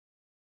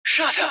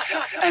Shut up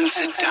and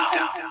sit down.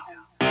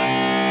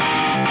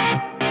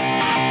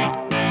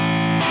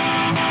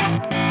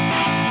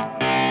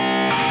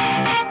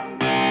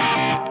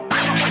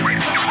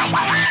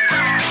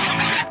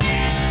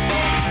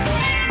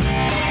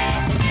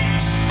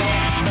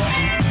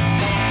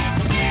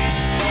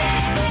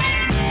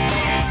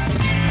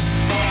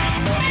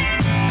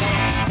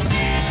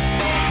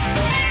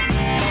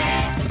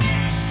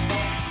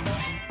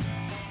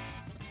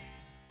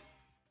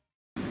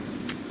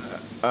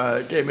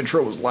 Game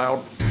intro was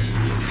loud.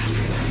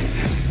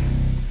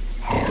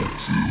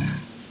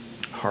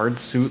 Hard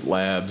Suit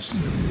Labs.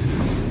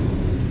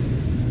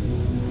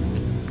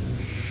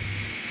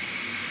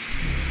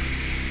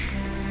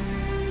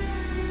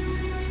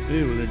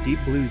 Ooh, the Deep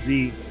Blue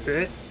Z.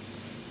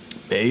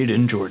 Made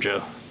in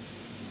Georgia.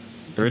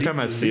 Every time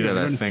I see that,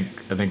 I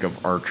think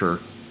of Archer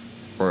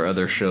or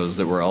other shows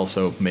that were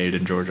also made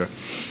in Georgia.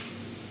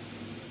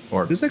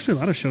 Or There's actually a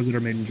lot of shows that are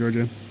made in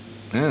Georgia.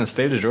 yeah, the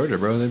state of Georgia,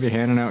 bro. They'd be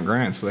handing out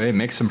grants. But hey,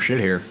 make some shit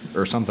here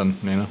or something,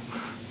 you know.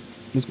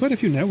 There's quite a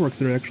few networks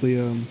that are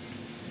actually.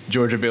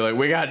 Georgia be like,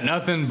 we got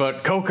nothing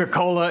but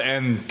Coca-Cola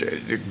and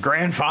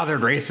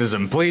grandfathered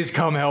racism. Please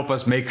come help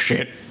us make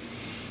shit.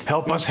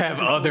 Help us have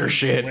other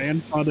shit.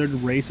 Grandfathered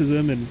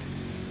racism and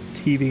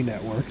TV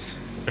networks.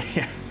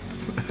 Yeah,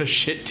 a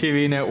shit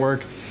TV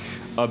network,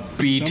 a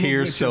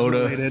B-tier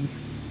soda.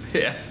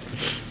 Yeah,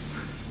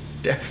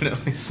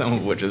 definitely some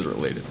of which is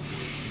related.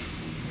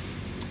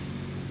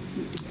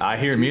 I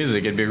hear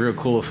music. It'd be real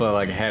cool if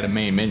I had a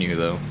main menu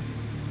though.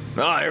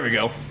 Oh, there we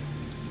go.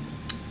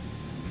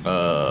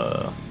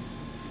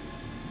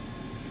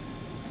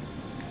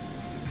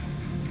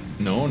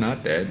 No,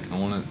 not that. I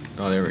want to.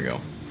 Oh, there we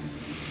go.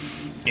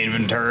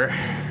 Inventory.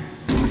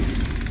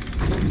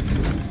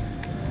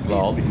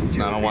 Vault. I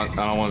don't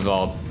want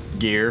vault.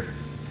 Gear.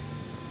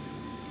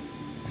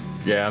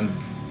 Yeah,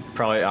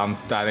 I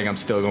think I'm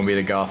still gonna be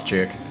the goth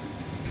chick.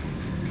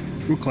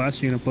 What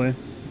class are you gonna play?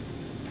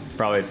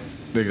 Probably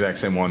the exact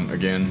same one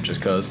again,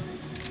 just cause.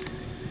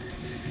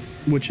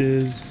 Which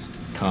is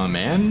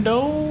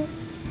Commando?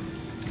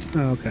 oh,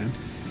 okay.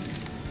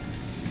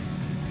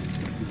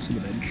 Some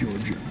of that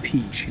Georgia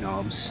peach, you know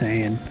what I'm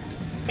saying?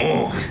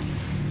 Oh.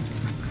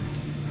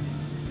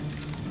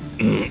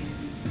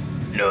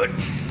 Nut.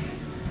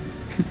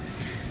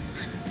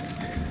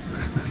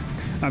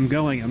 I'm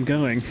going.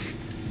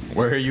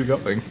 Where are you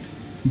going?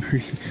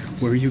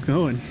 Where are you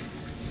going?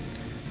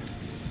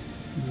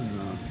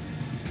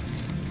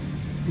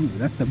 Ooh,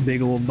 that's a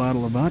big old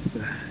bottle of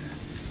vodka.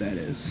 That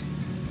is.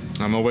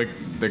 I'm gonna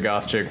make the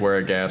goth chick wear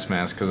a gas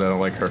mask because I don't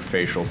like her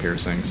facial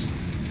piercings.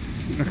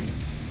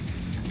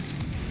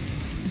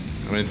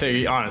 I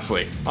mean,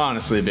 honestly,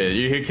 bitch.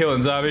 You here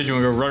killing zombies, you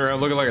wanna go run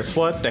around looking like a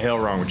slut? The hell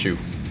wrong with you?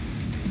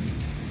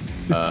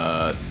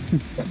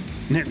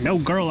 No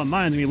girl of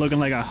mine's me looking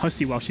like a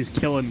hussy while she's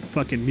killing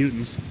fucking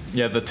mutants.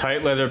 Yeah, the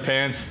tight leather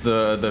pants,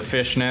 the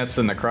fishnets,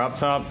 and the crop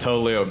top,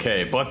 totally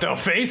okay. But the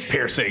face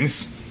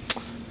piercings?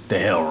 The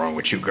hell wrong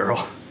with you,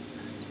 girl?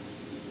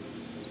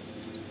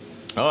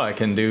 Oh, I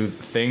can do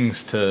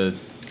things to,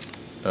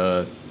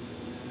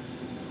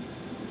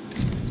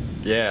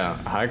 yeah,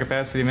 high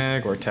capacity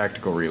mag or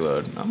tactical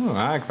reload. Oh,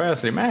 high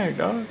capacity mag,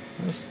 dog.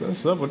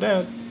 That's up with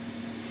that.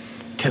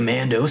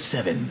 Commando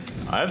 7.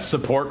 I have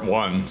support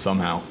 1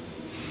 somehow.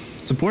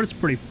 Support's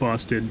pretty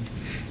busted.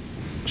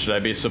 Should I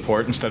be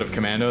support instead of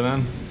commando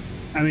then?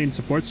 I mean,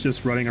 support's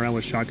just running around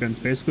with shotguns.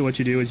 Basically what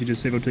you do is you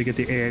just save up to get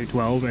the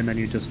AA-12 and then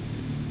you just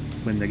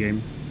win the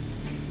game.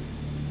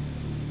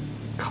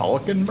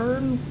 Colic and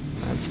burn?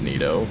 That's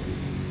neato.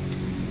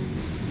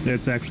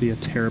 It's actually a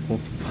terrible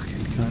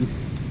fucking gun.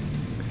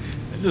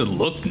 It just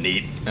looked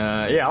neat.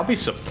 Yeah, I'll be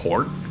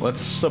support. Let's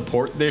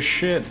support this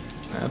shit.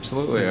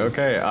 Absolutely.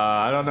 Okay.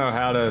 I don't know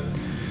how to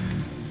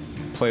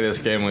play this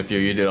game with you.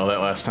 You did all that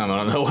last time. I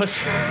don't know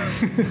what's.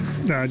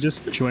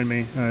 Just join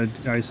me.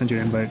 I sent you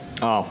an invite.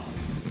 Oh,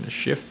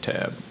 shift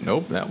tab.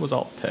 Nope, that was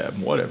alt tab.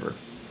 Whatever.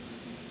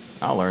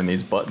 I'll learn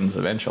these buttons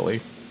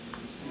eventually.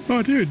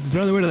 Oh, dude,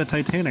 they're on the way to the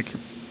Titanic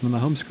on the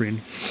home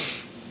screen.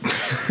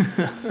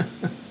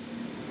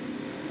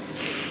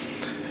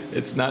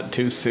 It's not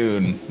too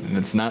soon, and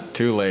it's not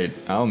too late.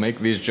 I'll make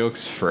these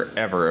jokes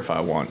forever if I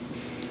want.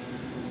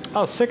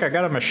 Oh, sick, I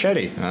got a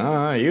machete. I don't know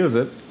how to use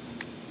it.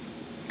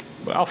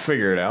 But I'll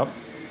figure it out.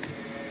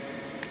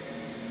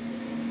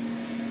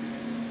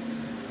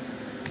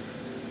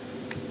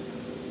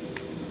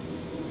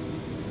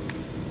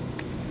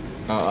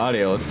 Oh,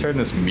 audio, let's turn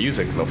this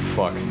music the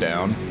fuck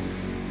down.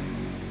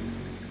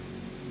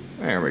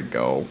 There we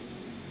go.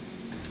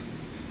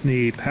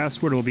 The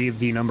password will be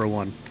the number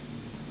 1.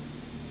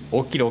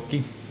 Okie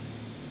dokie.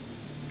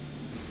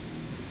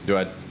 Do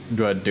I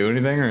do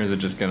anything, or is it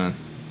just gonna...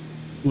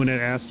 When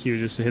it asks you,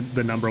 just hit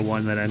the number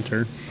 1, then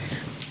enter.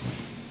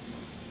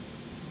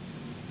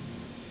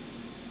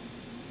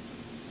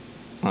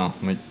 Oh,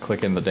 let me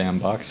click in the damn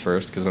box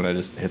first, because when I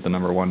just hit the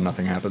number 1,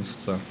 nothing happens,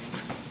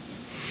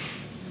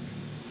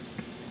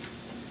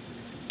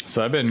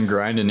 So I've been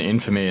grinding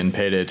Infamy in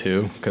Payday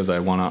 2, because I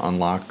want to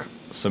unlock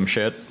some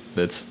shit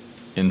that's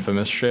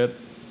infamous shit.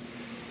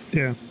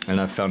 Yeah. And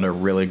I found a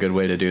really good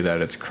way to do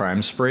that. It's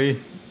Crime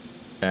Spree.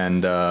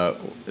 And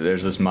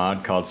there's this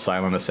mod called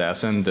Silent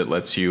Assassin that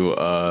lets you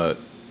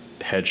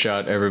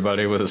headshot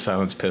everybody with a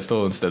silenced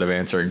pistol instead of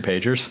answering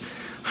pagers.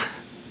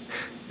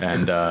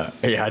 And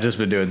yeah, I just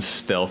been doing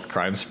stealth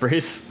crime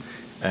sprees.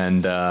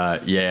 And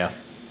yeah,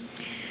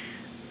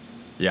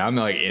 I'm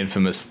like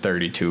infamous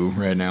 32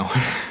 right now.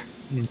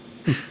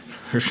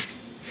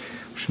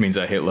 Which means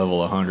I hit level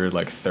 100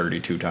 like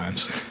 32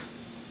 times.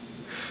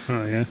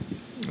 Oh yeah.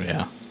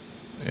 Yeah.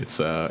 It's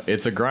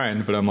a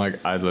grind, but I'm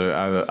like,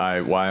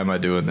 why am I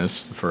doing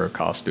this for a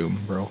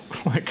costume, bro?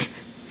 Like,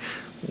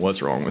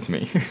 what's wrong with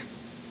me?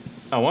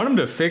 I want him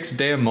to fix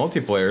damn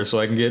multiplayer so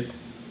I can get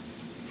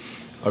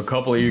a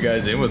couple of you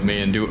guys in with me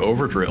and do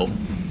overdrill.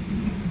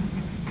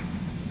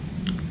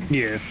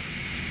 Yeah.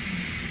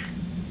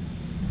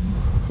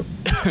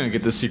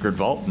 Get the secret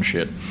vault and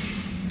shit.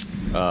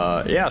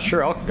 Yeah,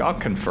 sure. I'll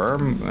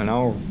confirm and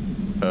I'll.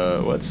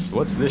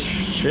 What's this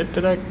shit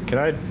that can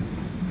I?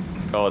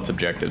 Oh, it's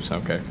objectives.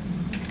 Okay.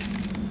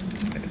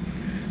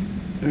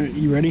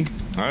 You ready?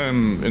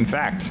 I'm, in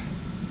fact.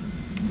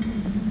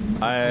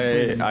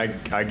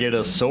 I get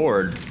a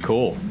sword.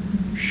 Cool.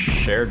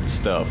 Shared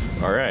stuff.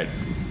 All right.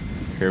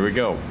 Here we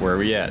go. Where are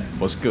we at?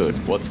 What's good?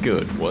 What's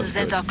good? What's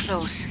good? Zeds are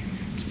close.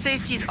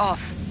 Safety's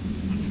off.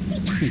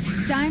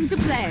 Time to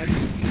play.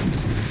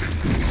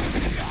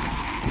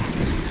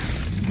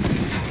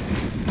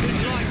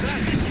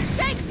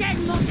 Take that,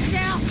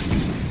 monster!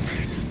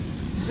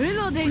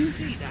 Reloading.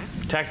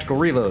 Tactical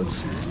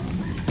reloads.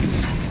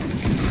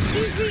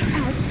 Easy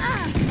as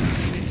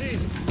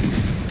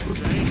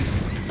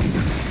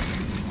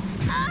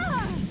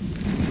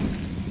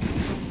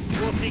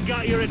What's he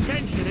got your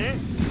attention, eh?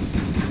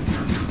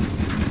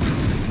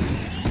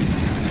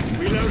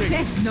 Reloading.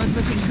 That's not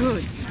looking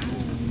good.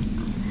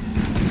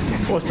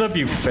 What's up,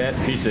 you fat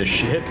piece of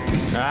shit?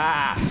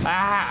 Ah!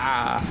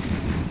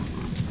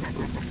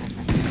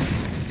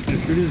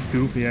 Shoot his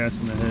goofy ass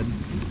in the head.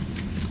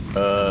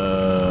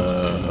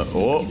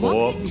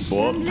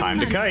 Time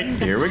to kite.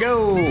 Here we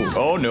go.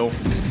 Oh no.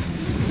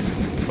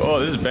 Oh,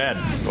 this is bad.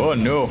 Oh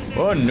no.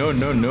 Oh no,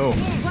 no, no.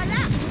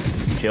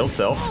 Heal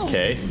self.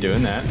 Okay,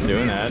 doing that.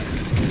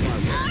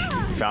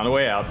 Found a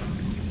way out.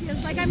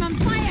 Feels like I'm on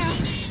fire.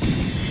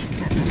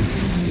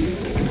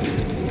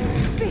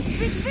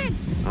 Fish.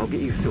 I'll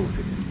get you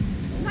sorted.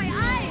 My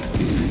eyes.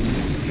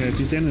 Yeah, if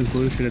you stand in this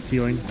blue shit, it's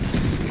healing.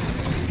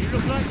 You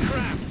look like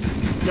crap.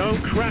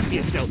 Don't crap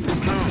yourself.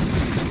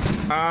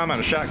 I'm out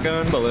of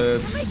shotgun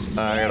bullets.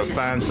 I gotta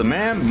find some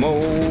ammo.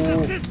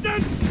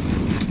 Distance.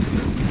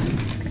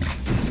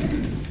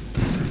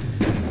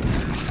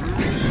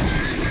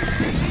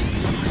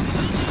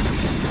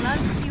 Glad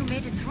to see you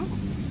made it through.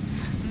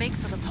 Make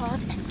for the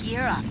pod and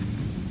gear up.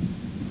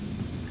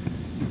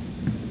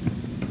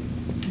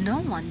 No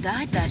one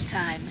died that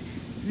time.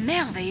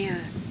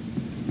 Merveilleux.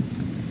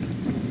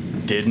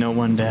 Did no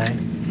one die?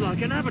 It's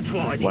like an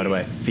abattoir. Why do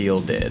I feel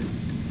dead?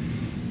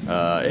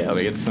 Yeah, let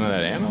me get some of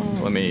that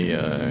ammo. Let me,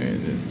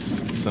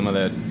 some of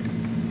that,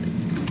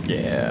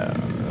 yeah,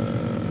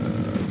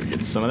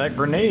 get some of that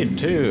grenade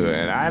too.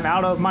 And I'm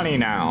out of money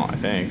now, I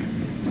think.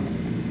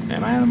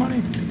 Am I out of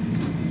money?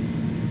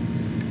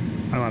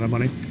 I'm out of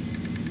money.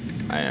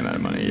 I am out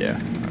of money, yeah.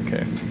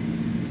 Okay.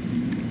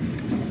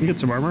 You get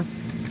some armor?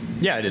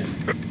 Yeah, I did.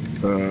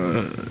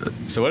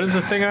 So what is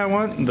the thing I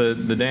want?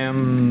 The damn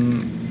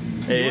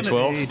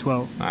AA-12?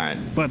 AA-12. Alright.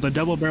 But the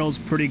double barrel's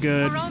pretty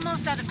good. We're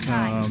almost out of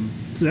time.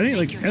 So any of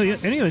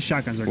the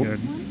shotguns are good.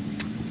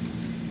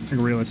 Like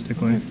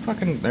realistically.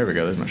 Fucking, there we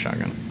go, there's my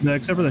shotgun.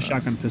 Except for the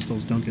shotgun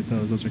pistols, don't get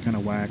those. Those are kind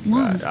of whack.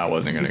 Once, I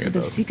wasn't gonna this get would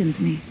have those. sickened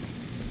me.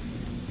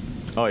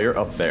 Oh, you're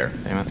up there.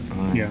 Damn it.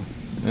 Yeah.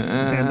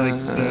 And like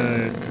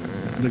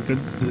the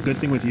good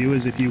thing with you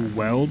is if you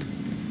weld,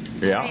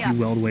 Yeah. you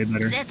weld way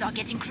better. Zeds are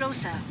getting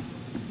closer.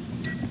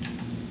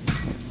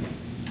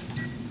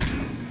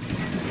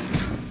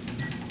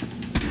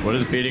 What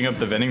does beating up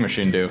the vending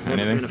machine do? Never been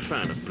a Anything?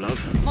 fan of blood.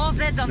 More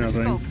Zeds on the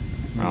Nothing. scope.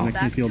 Oh. Make me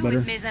Back feel to better.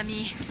 it, mes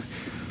amis.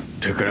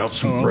 Taking out Oh,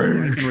 some also, I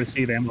rage. can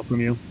receive ammo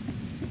from you.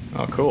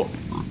 Oh, cool.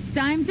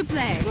 Time to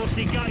play. What's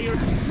he got your...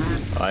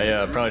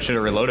 I probably should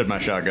have reloaded my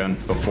shotgun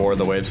before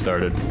the wave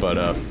started, but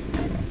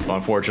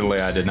unfortunately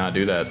I did not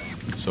do that.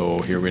 So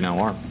here we now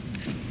are.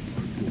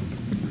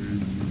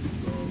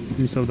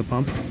 You still have the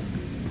pump?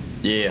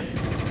 Yeah.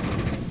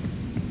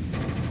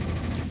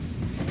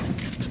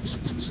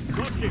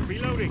 Watch it,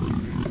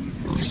 reloading.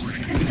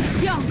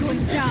 You're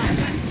going down.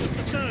 The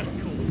third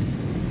call.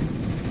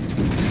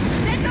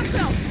 Let them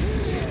go.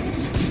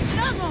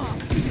 No more.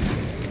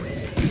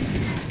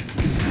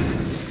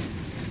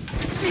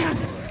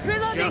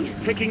 Reloading.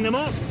 Just picking them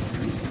up.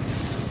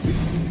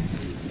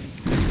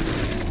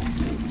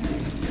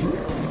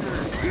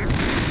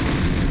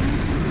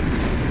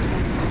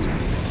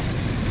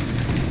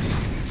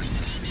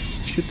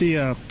 Shoot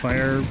the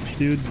fire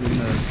dudes in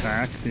the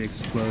back. They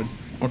explode.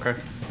 Okay.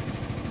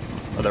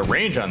 Oh, the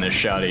range on this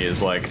shotty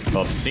is like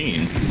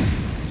obscene.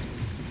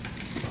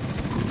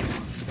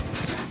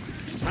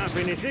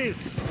 Happiness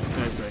is,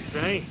 as they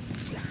say.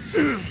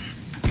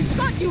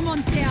 Got you,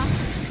 monster!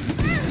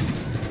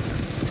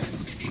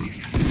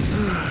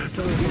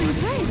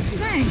 Great,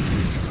 thanks.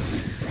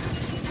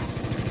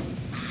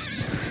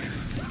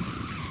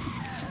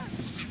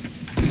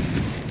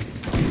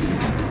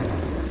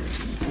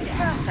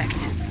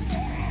 Perfect.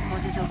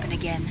 Pod is open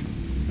again.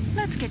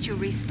 Let's get you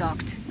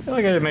restocked. I feel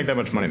like I didn't make that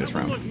much money this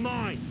That was round.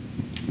 mine.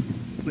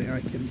 Where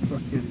I can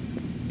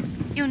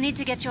fucking. You need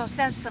to get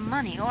yourself some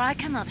money, or I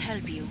cannot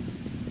help you.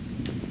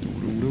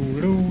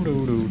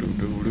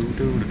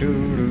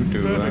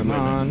 I'm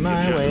on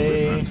my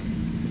way.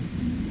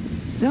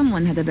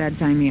 Someone had a bad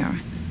time here.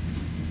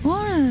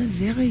 Or a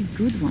very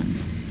good one.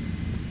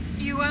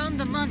 You earned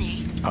the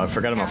money. Oh, I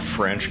forgot I'm a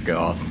French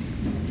goth.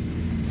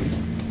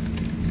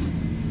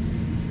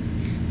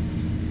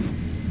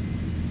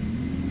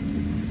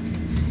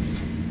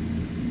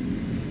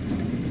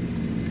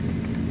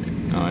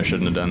 Oh, I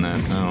shouldn't have done that.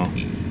 Oh.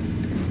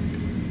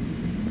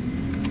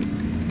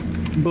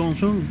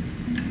 Bonjour.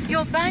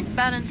 Your bank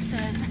balance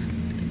says...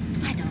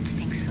 I don't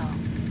think so.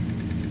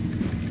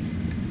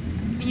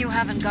 You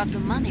haven't got the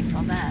money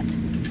for that.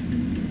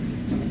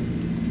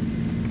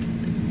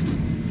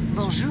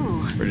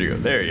 Bonjour. Where'd you go?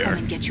 There you Come are.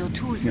 and get your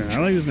tools. Yeah, I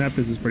like this map.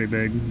 This is pretty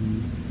big.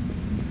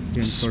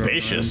 Getting sort of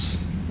Spacious.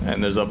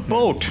 And there's a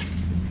boat. around.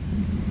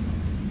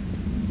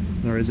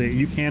 Or is it?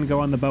 You can go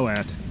on the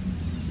boat.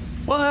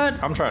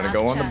 What? I'm trying to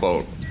go on the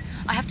boat.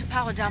 I have to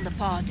power down the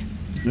pod.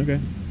 Okay.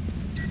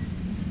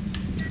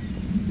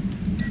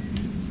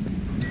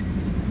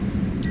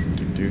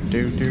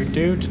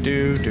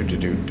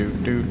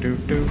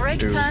 Break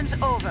time's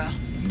over.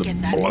 The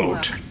Get back to boat.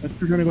 work.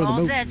 Let's we're gonna go All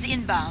on the boat. Zeds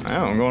inbound.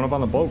 Oh, I'm going up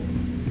on the boat.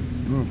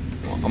 Oh.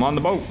 I'm on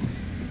the boat.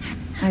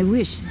 I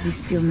wish this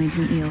still made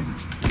me ill.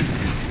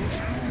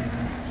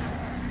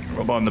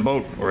 Up on the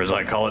boat, or as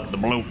I call it, the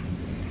bloop.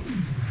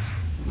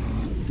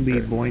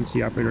 Lead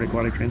buoyancy operator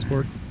aquatic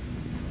transport.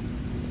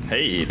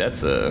 Hey,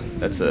 that's a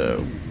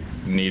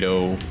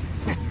neato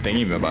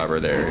thingy-mabobber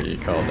there. You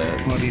call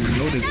that? Well, I mean,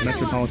 note is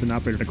metropolitan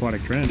operated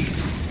aquatic trench.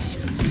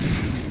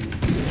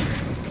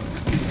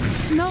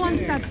 No one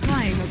start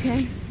crying,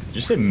 okay? Did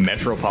you say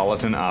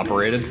metropolitan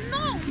operated?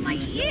 No, my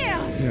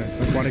ears!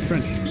 Yeah, aquatic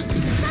trench.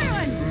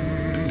 Siren!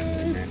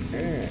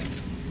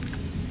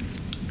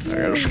 I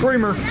got a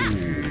screamer.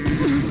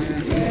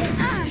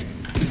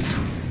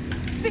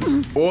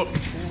 Oh,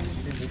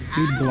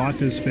 He blocked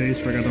his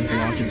face, so I got to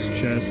block his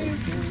chest.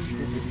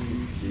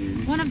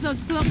 One of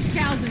those cloaked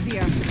cows is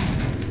here.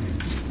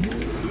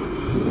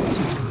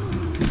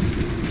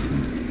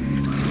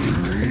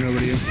 Bring it over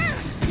to you.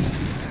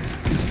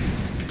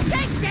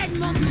 Take that,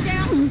 monster!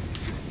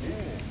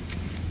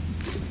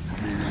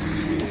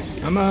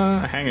 I'm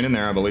hanging in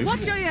there, I believe.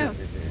 Watch your ears!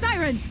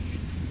 Siren!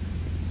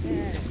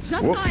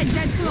 Just Whoop. hide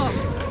that cloak!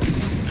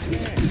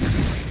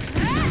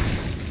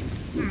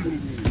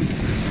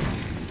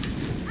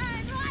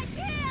 I'm right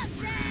here,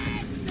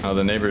 Zed! Oh,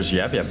 the neighbor's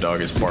yap yap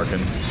dog is barking.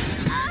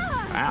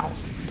 Ow.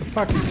 The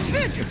fuck?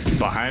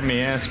 Behind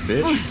me, ass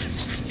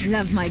bitch.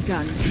 Love my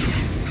guns.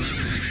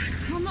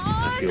 Come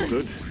on! Feel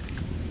good.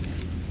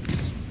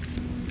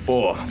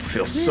 Oh,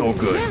 feels so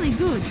good. Really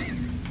good.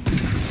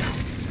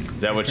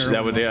 Is that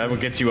what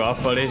gets you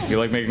off, buddy? You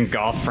like making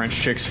goth French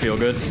chicks feel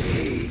good?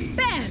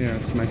 Ben! Yeah,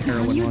 it's my On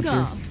heroin you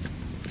launcher.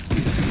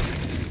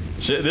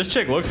 go. This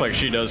chick looks like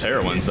she does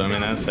heroin, so I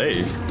mean, that's,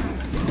 hey.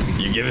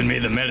 You giving me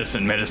the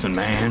medicine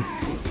man.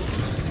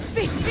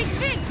 Fix, fix,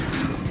 fix!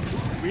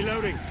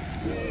 Reloading.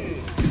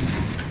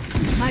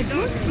 My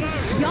boots,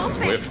 your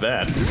face. With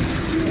that.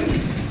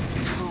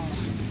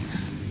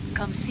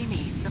 Come see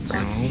me. The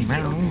pod's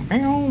safely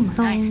open.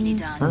 Nicely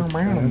done.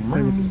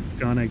 Play with this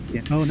gun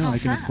again. Oh no, I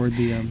can afford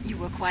the You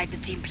were quite the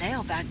team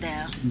player back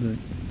there.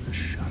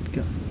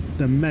 shotgun,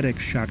 the medic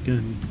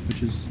shotgun,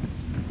 which is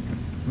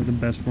one of the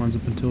best ones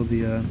up until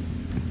the.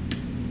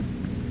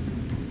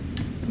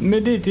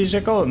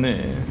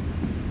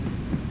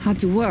 How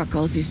to work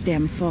all this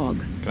damn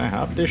fog. Can I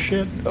hop this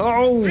shit?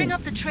 Oh! Bring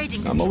up the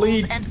trading I'm a controls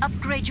lead. and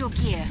upgrade your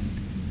gear.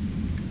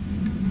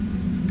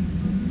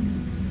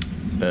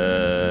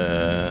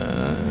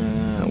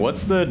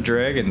 What's the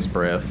dragon's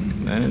breath?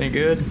 That any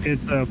good?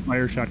 It's a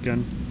fire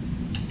shotgun.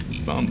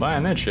 Well, I'm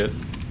buying that shit.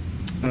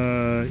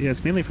 Yeah,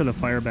 it's mainly for the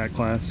fire bat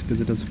class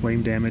because it does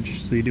flame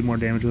damage, so you do more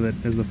damage with it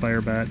as the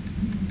fire bat.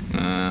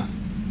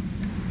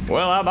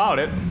 Well, how about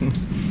it?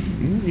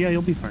 Yeah,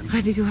 you'll be fine.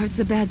 Ready to hurt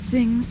the bad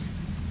things?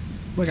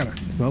 Look at her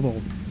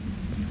bubble.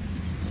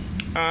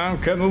 I'm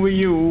coming with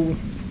you.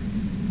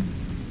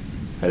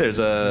 Hey, there's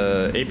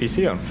a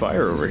APC on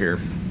fire over here.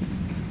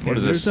 What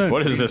is this?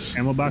 What is this?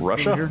 Ammo box over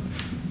Russia? here.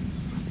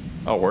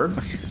 Oh, word?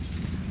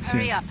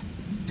 Hurry up.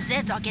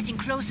 Zeds are getting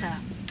closer.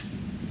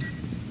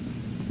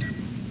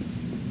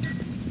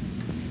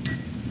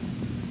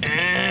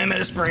 I'm at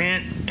a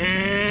sprint.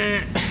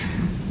 There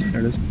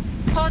it is.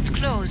 Pod's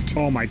closed.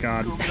 Oh my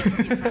god. Go make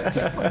a difference.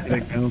 There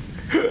you go.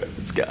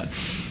 It's gone.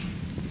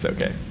 It's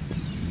okay.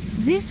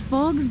 This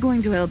fog's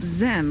going to help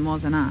them more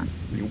than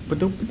us.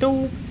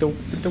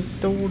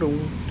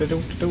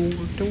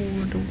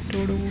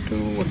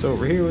 What's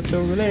over here? What's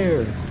over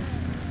there?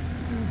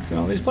 It's in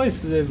all these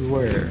places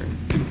everywhere.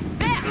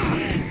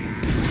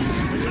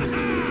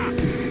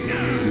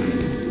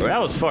 Well, that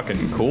was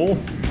fucking cool.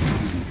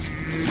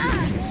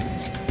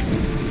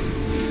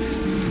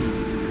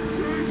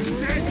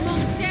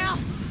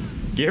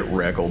 Get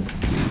wreckled.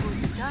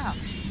 Good start.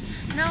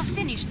 Now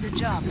finish the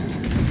job.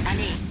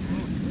 Allez.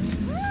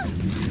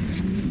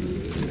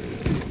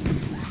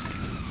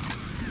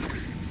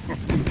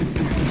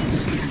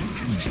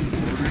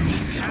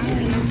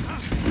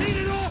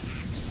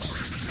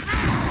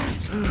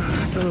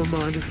 Don't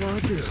mind if I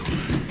do.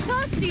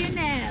 Toasty and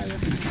L.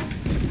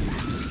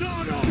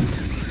 Start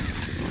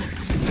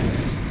off!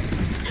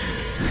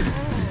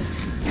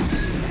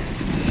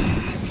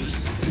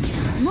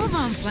 Move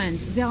on,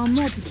 friends. There are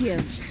more to kill.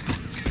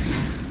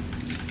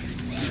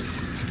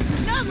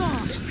 No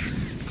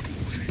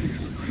more!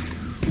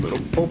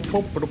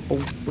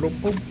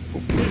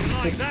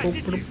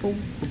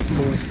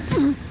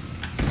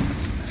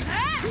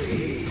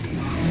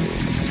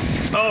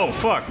 Oh,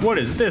 fuck. What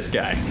is this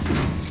guy?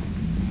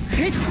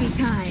 Crispy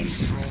time.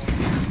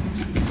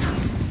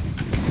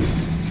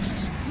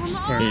 Come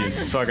on.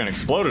 He's fucking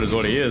exploded is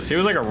what he is. He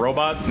was like a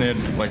robot and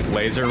had like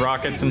laser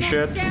rockets and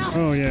shit.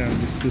 Oh yeah,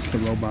 it's just a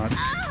robot.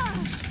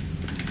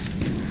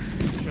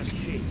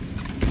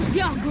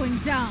 You're going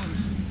down.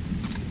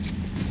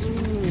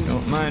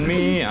 Don't mind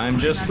me, I'm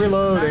just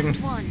reloading.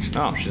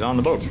 Oh, she's on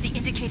the boat. To the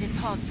indicated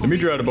pod for Let me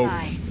drive the boat.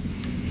 resupply.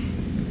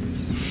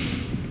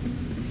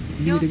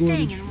 You're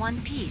staying in one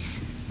piece.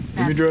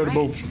 Let me That's drive the great.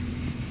 boat.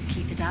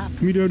 Keep it up.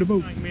 Can we do the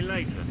boat? Thank me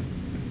later.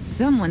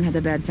 Someone had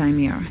a bad time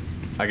here.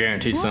 I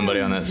guarantee somebody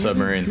on that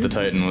submarine, the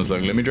Titan, was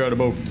like, let me drive the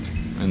boat.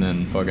 And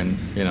then fucking,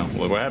 you know,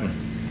 look what happened.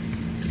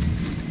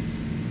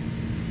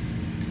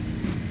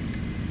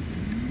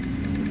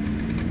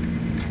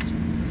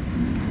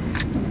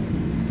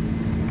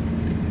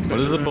 What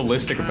is the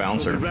ballistic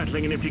bouncer? I'll be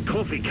rattling an empty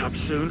coffee cup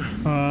soon.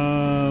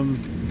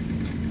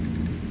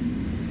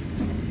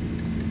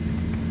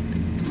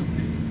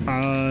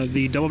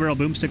 The double barrel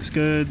boomstick's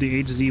good.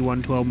 The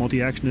HZ-112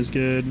 multi-action is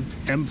good.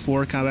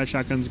 M4 combat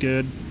shotgun's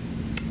good.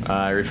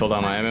 I refilled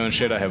all my ammo and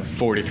shit. I have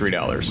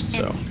 $43, so.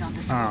 Enemies on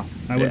the scope. Ah,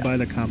 I would Yeah. buy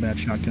the combat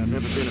shotgun.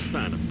 Never been a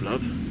fan of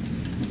blood.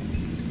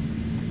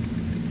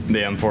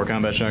 The M4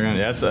 combat shotgun?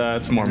 Yeah,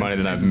 that's more money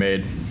than I've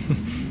made.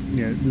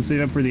 Yeah, just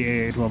save up for the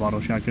AA-12 auto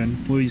shotgun.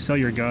 Well, you sell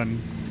your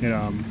gun, it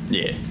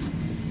Yeah.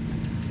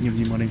 gives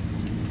you money.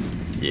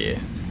 Yeah.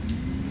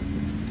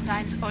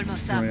 Time's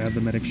almost Oh, up. I have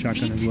the medic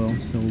shotgun as well,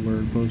 so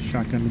we're both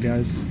shotgun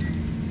guys.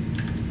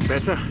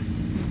 Better?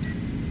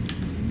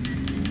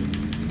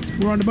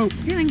 We're on the boat.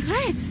 Feeling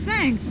great,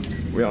 thanks.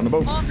 We on the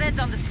boat. All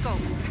Zeds on the scope.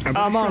 I'm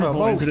on sure a the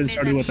whole boat. incident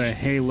started with a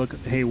hey, look,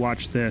 hey,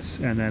 watch this,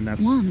 and then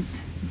that's Once,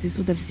 this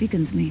would have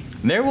sickened me.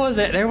 There was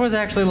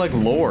actually like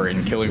lore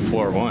in Killing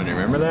Floor 1. You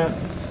remember that?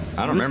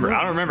 I don't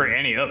remember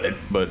any of it,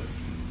 but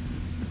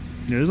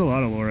yeah, there's a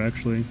lot of lore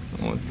actually.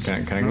 well,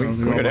 can I don't know, we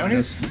they're go all down here?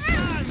 this. And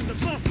the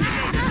boss is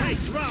on the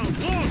case, round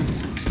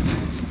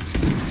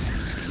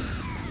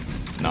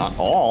one! Not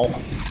all.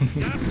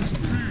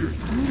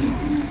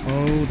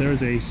 Oh,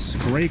 there's a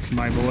Scrake,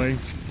 my boy.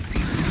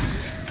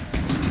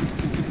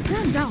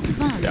 Guns are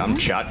fun. Yeah, I'm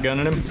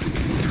shotgunning him.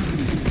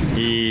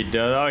 He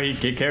does. Oh, he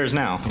cares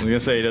now. I was gonna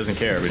say he doesn't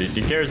care, but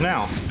he cares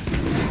now.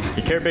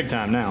 He cared big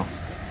time now.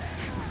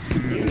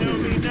 You know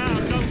me now,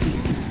 don't you?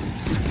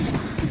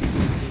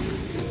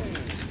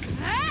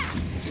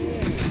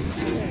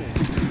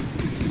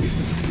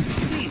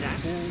 See that?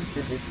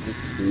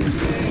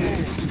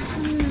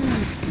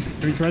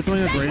 Have you tried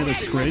throwing a grenade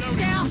at a Scrake?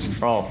 Down.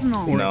 Oh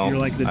No. Or no! you're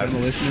like the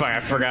demolitionist? I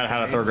forgot how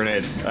to throw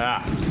grenades.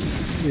 Ah,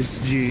 It's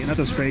G, not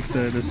the Scrake,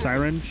 the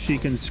Siren. She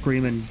can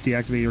scream and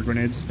deactivate your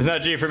grenades. it's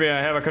not G for me. I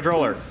have a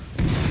controller.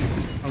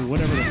 Or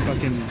whatever the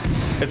fucking...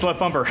 It's left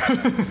bumper.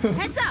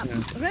 Heads up.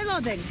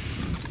 Reloading.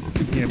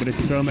 Yeah, but if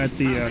you throw them at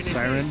the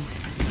Siren,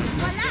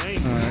 Voila.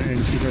 and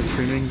she starts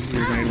screaming,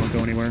 your grenade won't go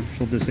anywhere.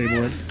 She'll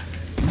disable it.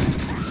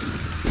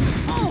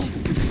 Oh,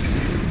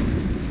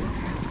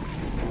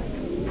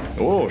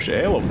 Oh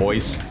shit! Hello,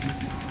 boys.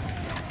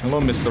 Hello,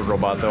 Mr.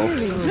 Roboto.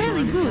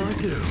 really good.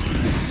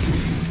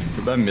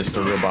 Goodbye,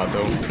 Mr.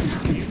 Roboto.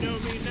 You know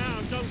me now,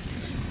 don't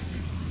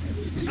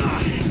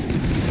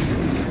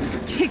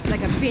you? Kicks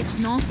like a bitch,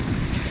 no?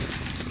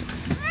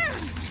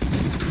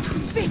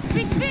 Spit,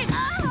 spit, spit!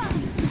 Ah!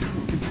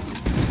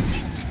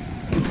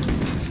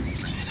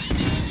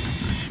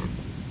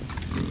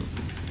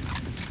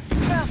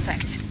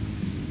 Perfect.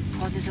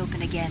 Pod is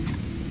open again.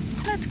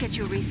 Let's get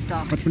you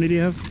restocked. What many do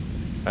you have?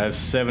 I have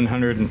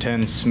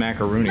 710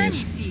 smackaroonies.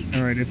 Magnifique.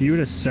 Alright, if you were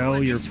to sell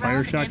want your this fire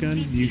round shotgun,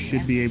 MVP, you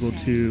should as be they able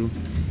say. to...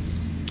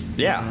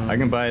 Yeah, I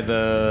can buy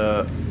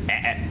the.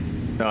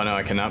 Oh no,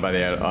 I cannot buy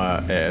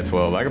the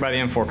 12. I can buy the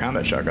M4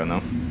 combat shotgun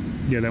though.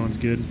 Yeah, that one's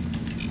good.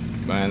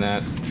 Buying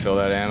that, fill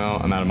that ammo.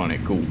 I'm out of money.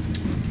 Cool.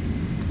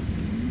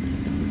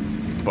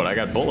 But I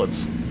got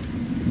bullets.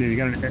 Yeah, you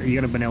got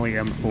a Benelli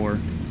M4.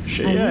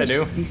 Shit, yeah, I wish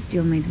do. This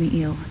still made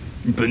me ill.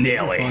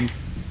 Benelli. Fun.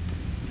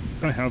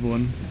 I have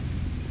one.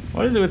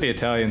 What is it with the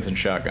Italians and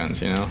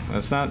shotguns? You know,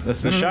 that's not. The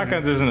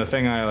shotguns isn't a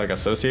thing I like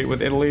associate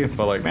with Italy.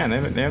 But like, man,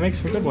 they make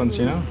some good ones.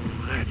 You know.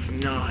 That's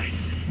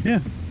nice. Yeah,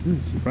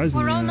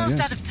 surprisingly. We're almost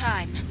yeah. out of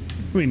time.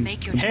 I mean,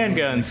 Make your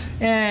Handguns.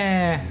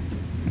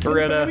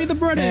 Beretta. I mean, the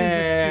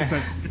Beretta is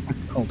it's a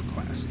cult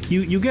class.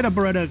 You get a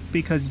Beretta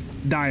because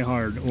Die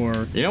Hard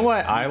or. You know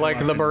why I like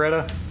the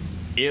Beretta?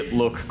 It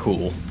look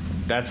cool.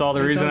 That's all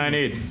the reason I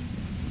need.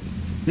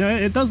 Yeah,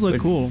 it does look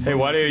cool. Hey,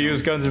 why do you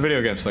use guns in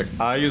video games? Like,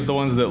 I use the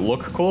ones that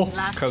look cool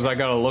because I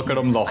gotta look at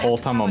them the whole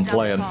time I'm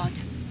playing.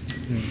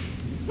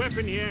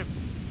 Weapon here.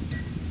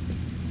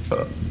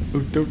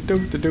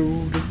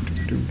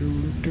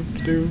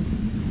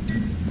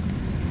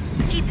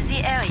 Keep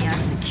the area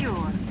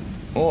secure.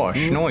 Oh,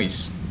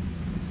 schnoiz.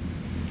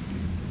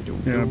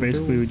 Yeah,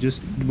 basically, we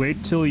just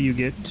wait till you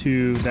get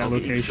to that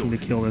location to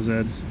kill the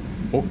Zeds.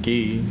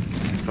 Okay.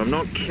 If I'm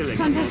not killing,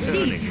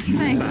 Fantastic.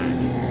 Thanks.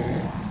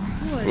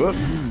 Whoop.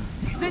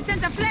 They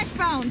sent a flesh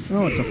pound.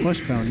 Oh, it's a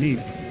flesh pound. Neat.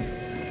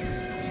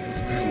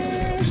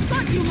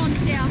 Fuck you,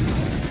 monster.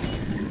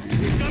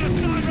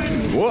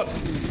 Whoop.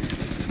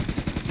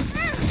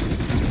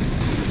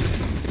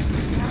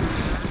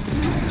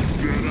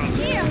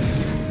 Here.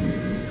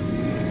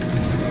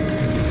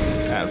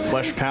 That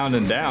flesh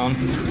pounding down.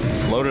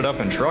 Loaded up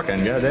and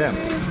trucking. Goddamn.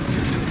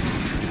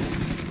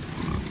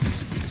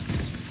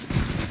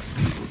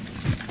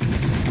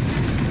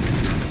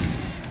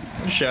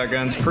 This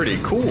shotgun's pretty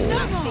cool.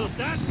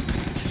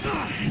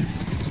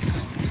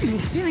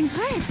 Feeling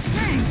great.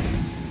 Thanks.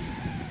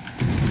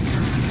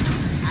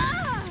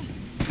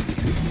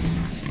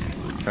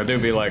 I do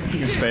be like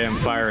spam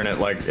firing it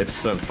like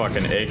it's a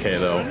fucking AK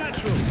though.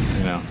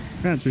 You know.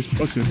 Yeah, you're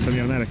supposed to. It's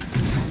semi-automatic.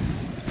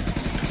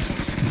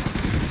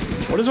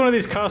 What does one of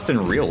these cost in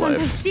real life?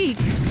 Fantastic.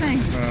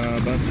 Thanks.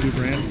 About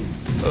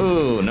 $2,000.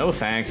 Oh, no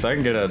thanks. I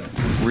can get a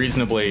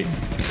reasonably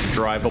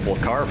drivable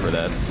car for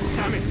that.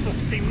 Damn it,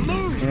 Dusty,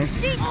 move!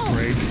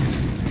 Great.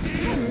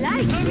 I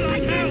like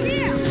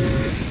here.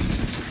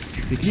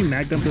 Hey, can you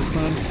mag dump this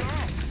gun?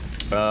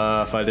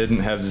 If I didn't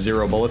have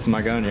 0 bullets in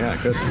my gun, yeah, I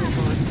could.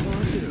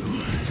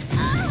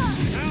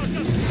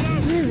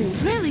 Really,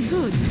 really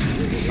good.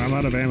 I'm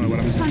out of ammo, but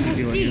I'm just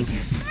healing you.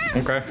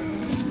 Fantastic. Okay.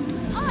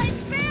 Oh, it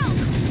failed.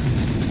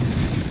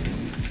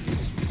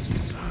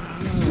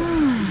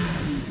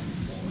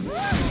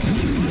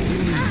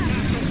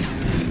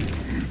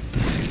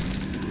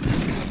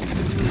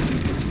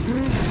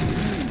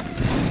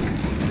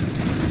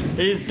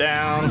 He's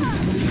down.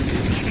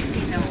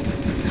 Casino.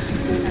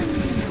 That's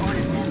all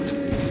of them.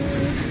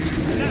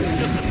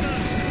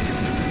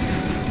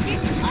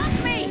 Get off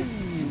me!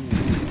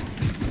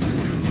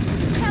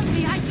 Help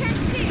me, I can't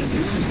see!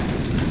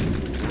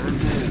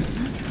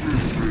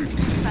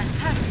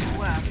 Fantastic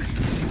work.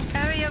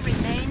 Area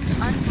remains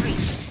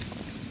unbreached.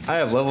 I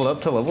have leveled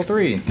up to level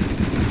 3.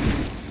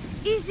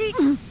 Easy!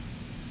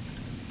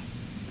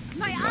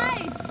 My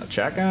eyes!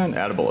 Shotgun,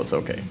 add a bullets,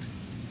 okay.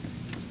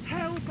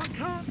 Help, I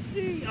can't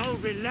see. Oh,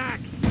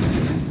 relax.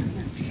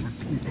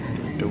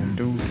 You're going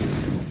down!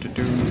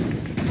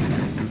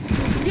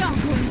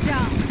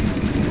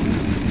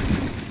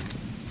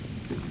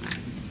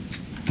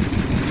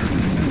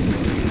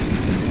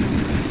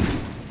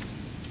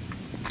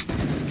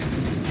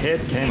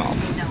 Hit came off.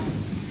 Casino.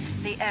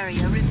 The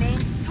area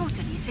remains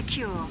totally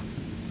secure.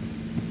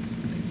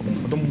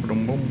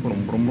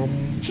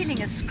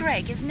 Killing a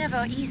Scrag is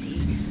never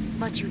easy,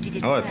 but you did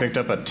it Oh, I well. picked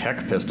up a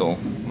tech pistol.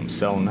 I'm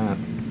selling that.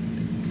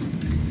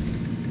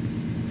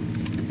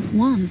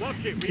 Once.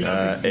 Watch it,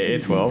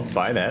 AA-12,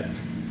 buy that.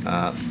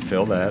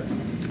 Fill that.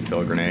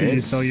 Fill grenades. Did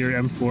you sell your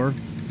M4?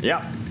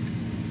 Yeah.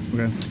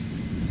 Okay.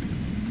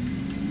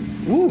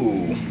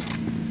 Ooh.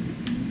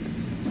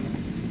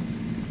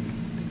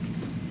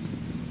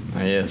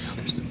 Ah, yes.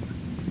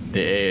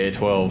 The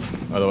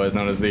AA-12, otherwise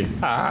known as the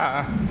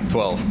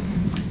 12.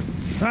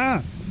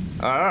 Ah!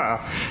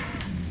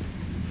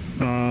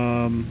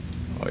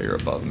 Oh, you're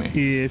above me.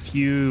 If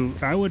you...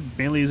 I would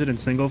mainly use it in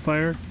single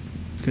fire,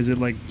 because it,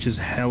 like, just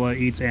hella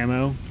eats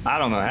ammo. I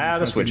don't know how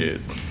to switch it.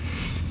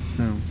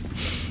 No.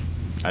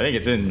 I think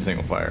it's in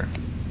single fire.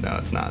 No,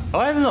 it's not. Oh,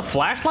 there's a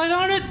flashlight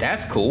on it?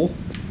 That's cool.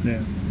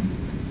 Yeah.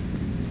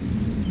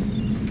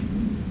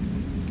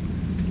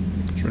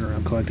 Just running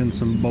around collecting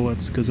some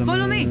bullets, because I'm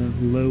Follow me.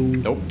 low.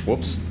 Nope.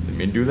 Whoops. Didn't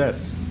mean to do that.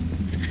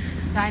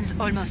 Time's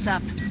almost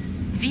up.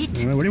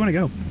 Vite. Where do you want to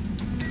go?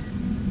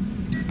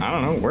 I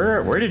don't know.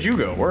 Where did you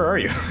go? Where are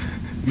you?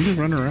 I'm just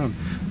running around.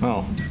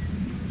 Oh.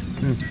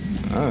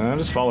 I'm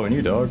just following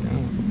you, dog.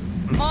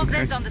 All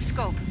Okay. Zeds on the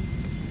scope.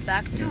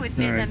 Back to it,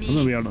 mes Alright, I'm gonna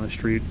amis. be out on the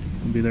street.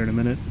 I'll be there in a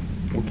minute.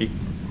 Okay.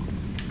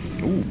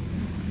 Ooh.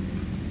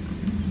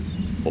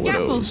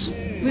 Careful! Bullets.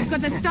 We've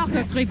got a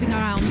stalker creeping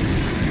around.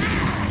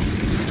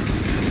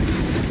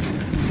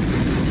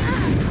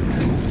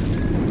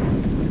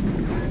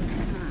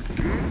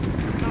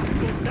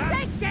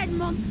 Take that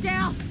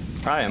monster!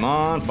 I am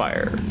on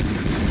fire.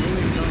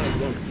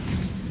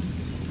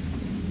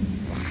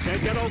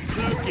 Take that old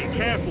smoke, get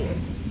careful.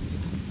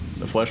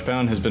 The flesh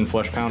pound has been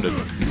flesh pounded.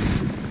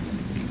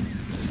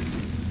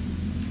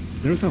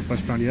 There was no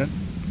flesh pound yet.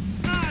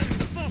 The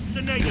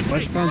Foster native.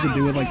 Flesh pounds to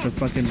do with like the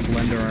fucking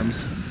blender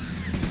arms.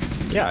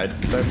 Yeah, I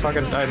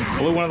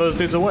blew one of those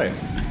dudes away.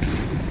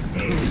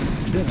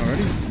 Shit,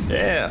 already?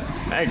 Yeah.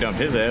 Mag dumped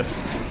his ass.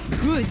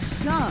 Good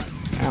shot.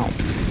 Ow.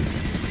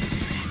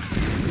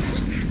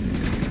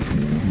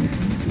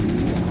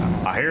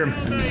 I hear him.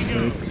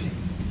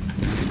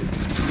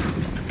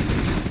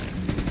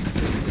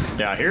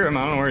 Yeah, I hear him.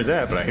 I don't know where he's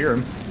at, but I hear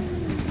him.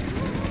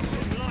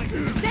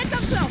 Set up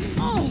close.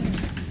 Oh.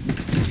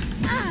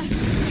 Ah.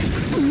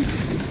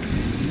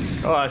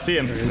 Oh, I see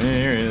him.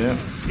 Here he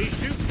is.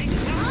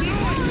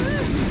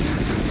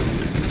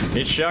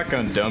 He's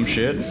shotgun, dumb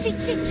shit. Shit.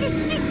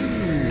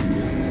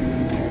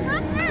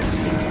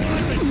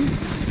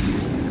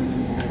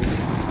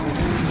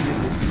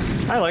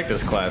 I like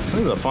this class. This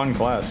is a fun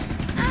class.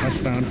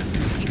 Westbound.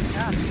 Keep it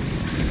up.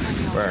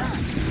 When you're Where? done,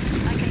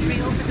 I can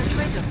reopen the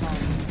trader vault.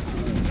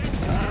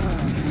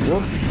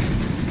 Whoop.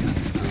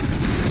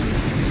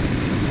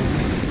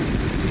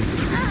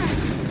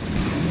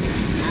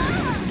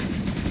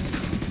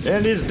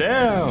 And he's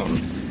down.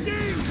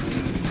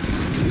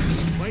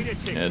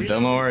 Yeah,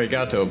 Domo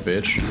arigato,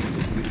 bitch.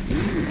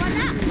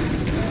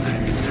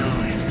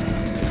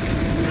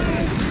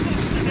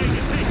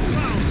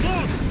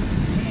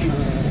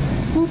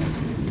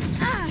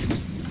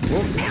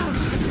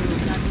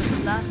 That was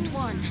the last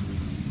one.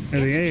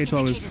 And the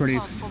AA-12 is Indicated pretty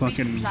pod for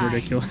fucking resupply.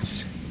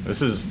 ridiculous.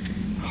 This is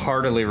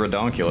heartily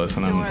redonkulous,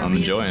 and You're a I'm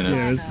real enjoying it.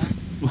 Yeah, it was,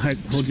 well, I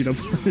told you to.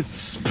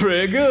 It's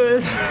pretty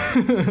good.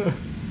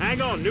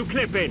 Hang on, new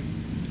clip in.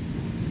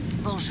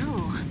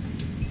 Bonjour.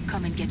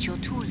 Come and get your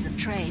tools of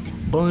trade.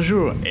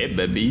 Bonjour, hey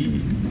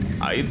baby.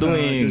 How you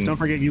doing? Just don't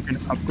forget you can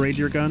upgrade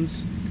your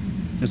guns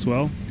as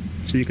well.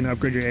 So you can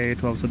upgrade your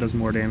AA-12 so it does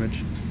more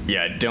damage.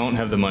 Yeah, I don't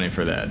have the money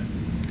for that.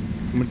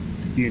 What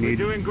do you We're need?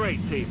 doing great,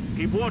 team.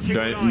 Keep watching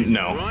Do I- your eyes,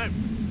 no. all right?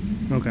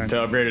 Okay.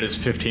 To upgrade it is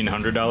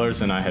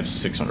 $1,500, and I have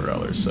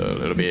 $600, so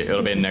it'll be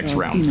a next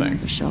round Dinner thing.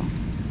 at the show.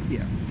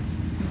 Yeah.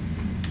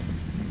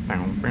 Got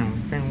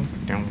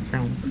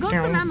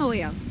some ammo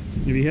here.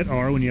 If you hit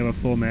R when you have a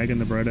full mag in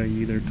the Beretta,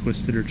 you either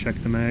twist it or check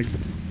the mag.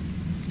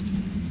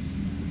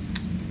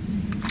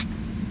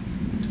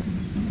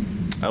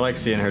 I like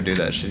seeing her do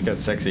that. She's got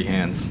sexy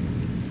hands.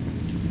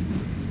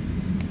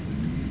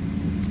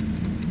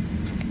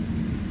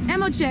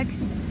 Ammo check.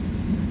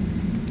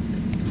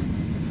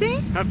 See?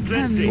 Have I'm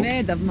plenty.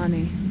 made of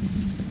money.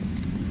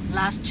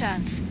 Last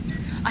chance.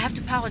 I have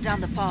to power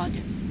down the pod.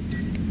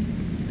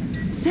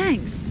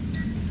 Thanks.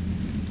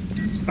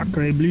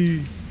 Sacre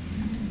bleu.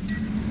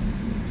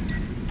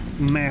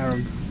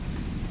 Merde.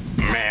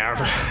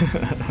 Merde.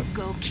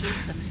 Go kill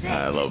some Zeds.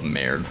 I love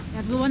merde.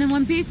 Everyone in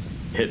one piece?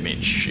 Hit me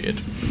in shit.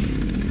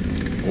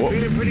 Whoa.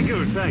 Feeling pretty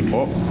good, thanks.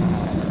 Whoa.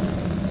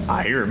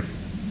 I hear him.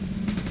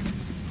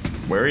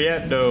 Where he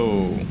at,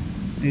 though?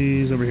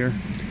 He's over here.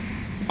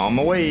 On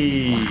my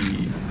way.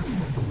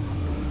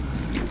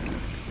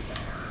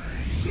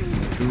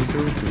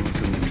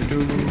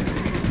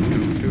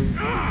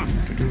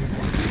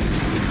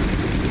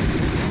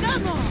 No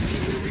more!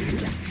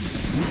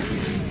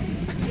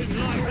 Didn't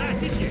like that,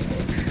 did you?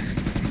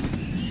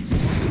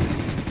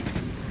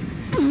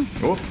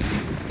 Oh,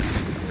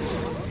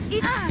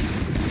 Ah!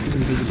 There's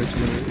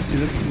invisibility. See,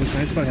 that's what's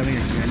nice about having a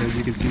command is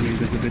you can see the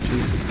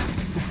invisibility.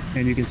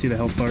 And you can see the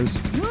health bars.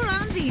 You're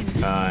rounding.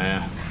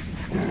 yeah.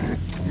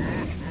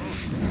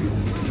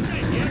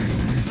 Hey, yeah.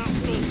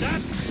 That's all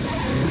that.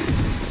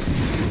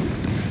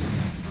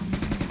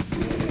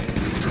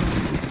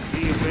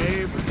 See you,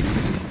 babe.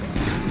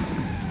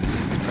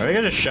 I think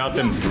I just shot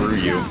them through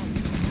you.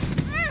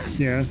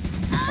 Yeah.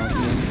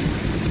 Possible.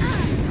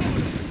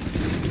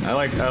 I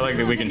like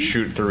that we can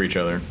shoot through each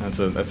other. That's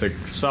a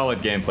solid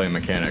gameplay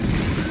mechanic.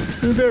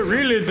 What about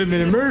realism and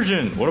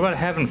immersion? What about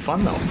having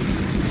fun though?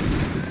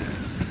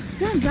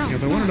 Guns out. Yeah,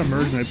 if I wanted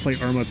immersion, I'd play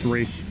Arma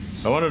 3.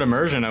 If I wanted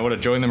immersion, I would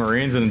have joined the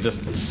Marines and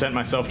just sent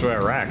myself to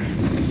Iraq.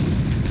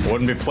 I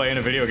wouldn't be playing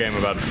a video game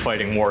about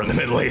fighting war in the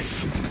Middle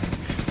East.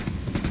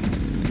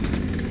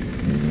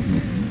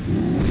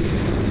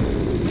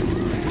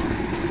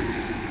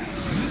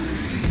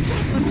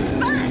 You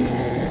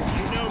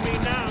know me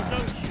now,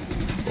 don't you?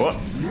 What?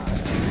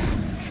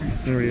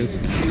 There he is.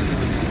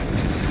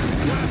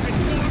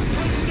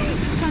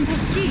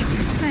 Fantastic.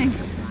 Thanks.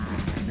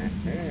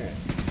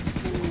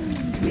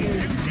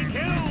 Duty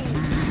kill.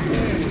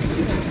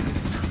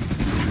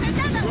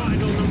 Right on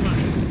the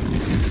money.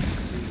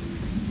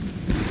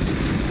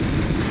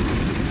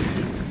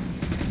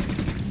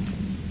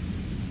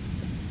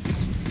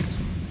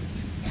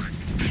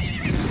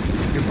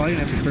 You're probably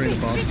gonna have to carry the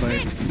boss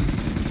fight.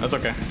 That's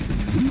okay.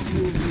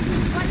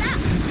 Voila.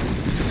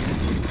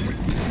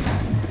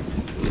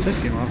 That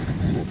came off.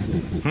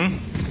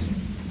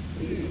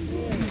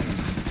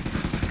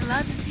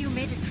 Glad to see you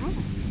made it through.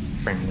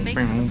 Make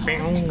for the pod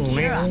and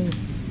gear up.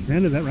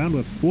 Landed that round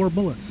with 4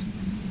 bullets.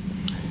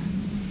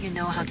 You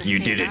know how to You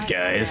stay did it, alive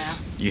guys.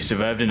 there. You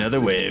survived another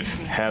wave.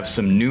 Have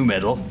some new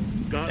metal,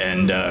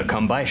 and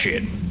come buy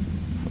shit.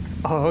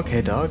 Oh,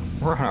 okay, dog.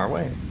 We're on our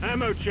way.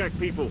 Ammo check,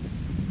 people.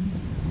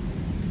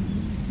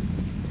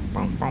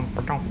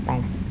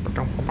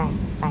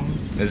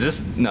 Is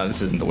this? No,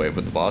 this isn't the wave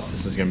with the boss.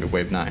 This is gonna be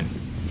wave 9.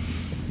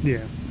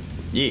 Yeah.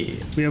 Yeah.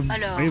 We have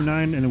Hello. wave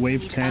 9 and then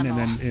wave Need 10, and ammo.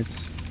 then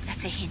it's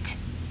That's a hint.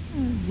 A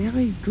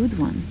very good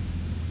one.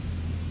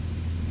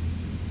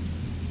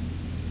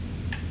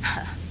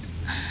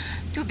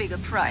 Too big a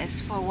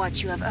price for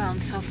what you have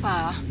earned so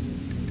far.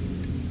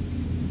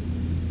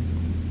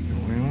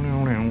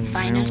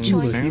 Final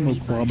choices, Emo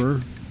people. clobber.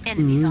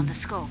 Enemies on the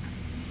scope.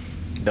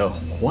 The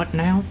what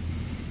now?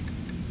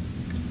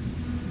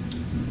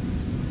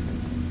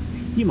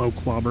 Emo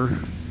clobber.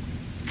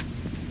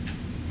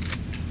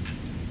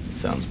 It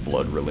sounds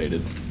blood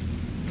related.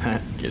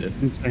 Get it?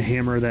 It's a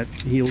hammer that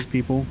heals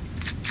people.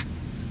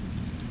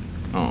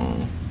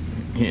 Oh,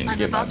 he didn't I'm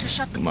get about to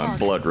shut the my pod.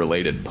 blood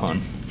related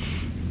pun.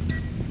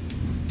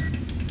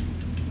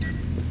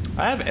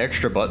 I have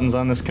extra buttons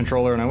on this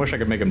controller, and I wish I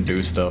could make them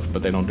do stuff,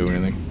 but they don't do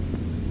anything.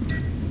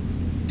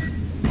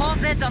 All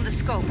Zeds on the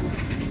scope.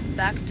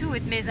 Back to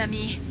it, mes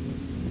amis.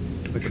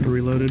 Extra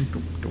reloaded.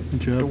 Good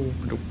job.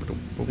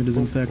 It is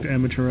in fact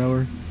amateur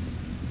hour.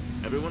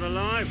 Everyone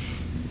alive?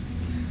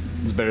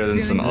 It's better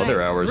than some Feeling other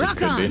great. hours Rock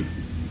it could be. on.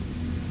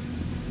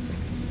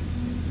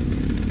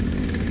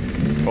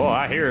 Oh,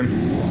 I hear him.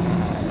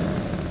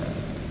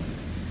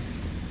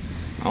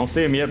 I don't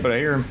see him yet, but I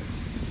hear him.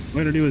 All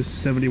I gotta do is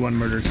 71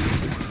 murders.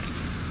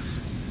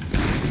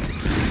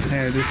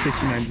 Hey, there's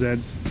 69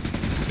 Zeds.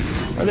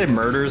 Are they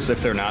murders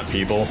if they're not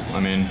people? I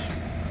mean,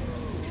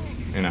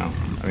 you know,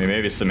 maybe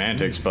it's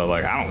semantics, but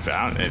like,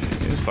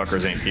 these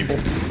fuckers ain't people.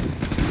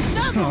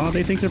 Oh,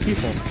 they think they're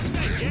people.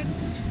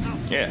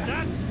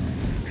 Yeah.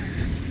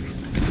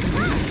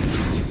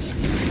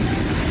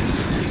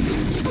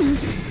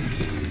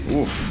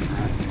 Oof.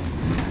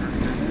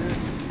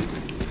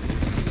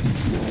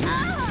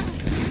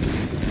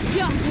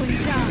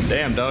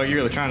 Damn, dog, you're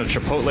really trying to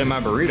chipotle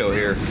my burrito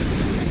here.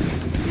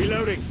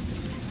 Reloading.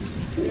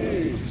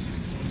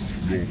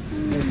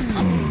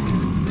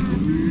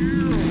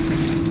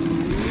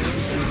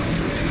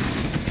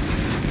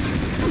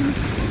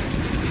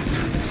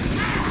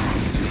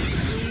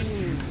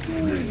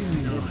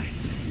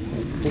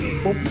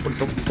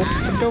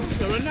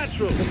 They're a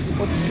natural.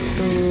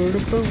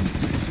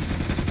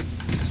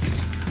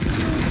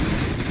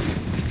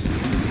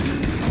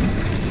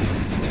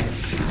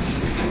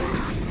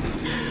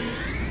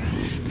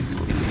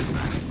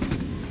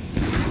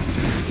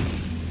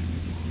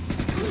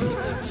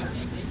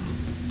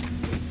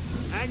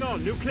 Hang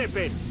on, new clip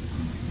in.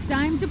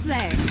 Time to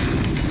play.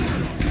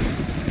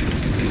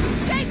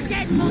 Take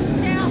that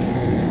monster!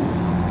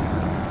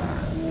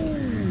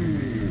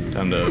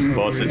 Time to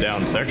bust it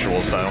down sexual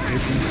style.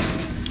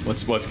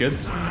 What's good?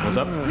 What's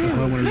up?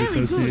 Homeowner Really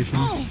good. Association.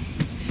 Oh,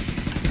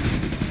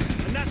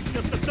 And that's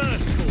just the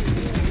first call.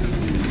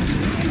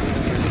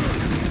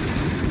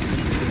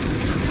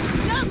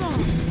 come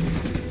on!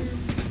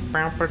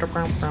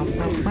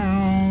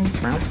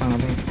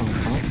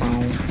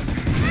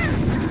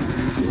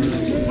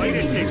 Wait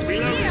a tick,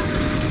 reload.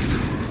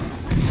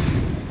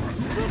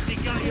 Frosty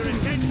got your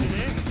attention,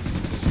 eh?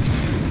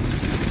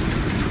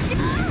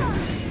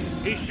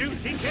 He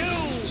shoots, he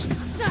kills.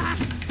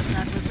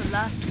 That was the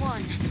last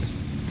one.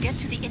 Get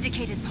to the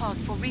indicated pod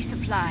for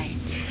resupply.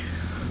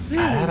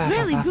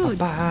 Really good.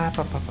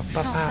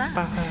 Sans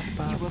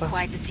ça, you were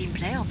quite the team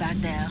player back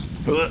there.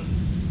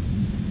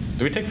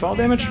 Do we take fall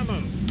damage?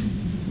 Ammo.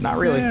 Not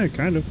really. Yeah,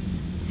 kind of.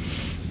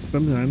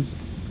 Sometimes.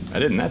 I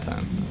didn't that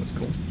time. That was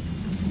cool.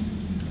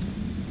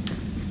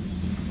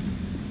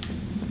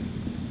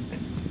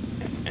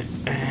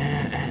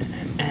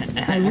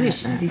 I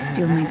wish this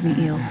still made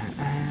me ill.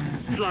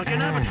 It's like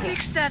an amateur.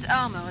 Fix that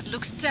armor, it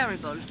looks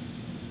terrible.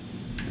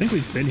 I think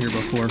we've been here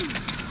before.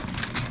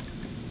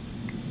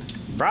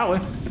 Probably.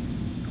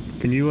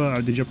 Can you,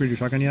 did you upgrade your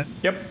shotgun yet?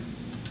 Yep.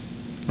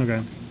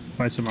 Okay.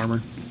 Buy some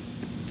armor.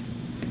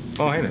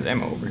 Oh, hey, there's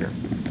ammo over here.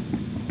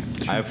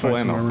 I have full Buy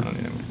some ammo. I armor. don't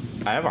need ammo.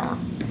 I have armor.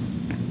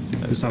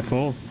 It's not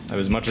full. I have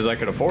as much as I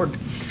could afford.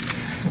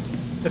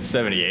 That's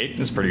 78.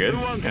 That's pretty good.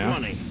 Who wants Yeah.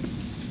 money?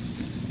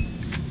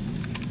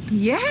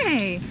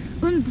 Yay!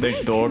 Un Thanks,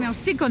 break, dog.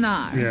 merci,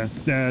 connard.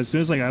 Yeah. As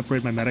soon as like, I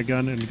upgrade my meta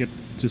gun and get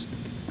just...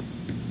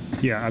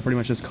 Yeah, I pretty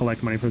much just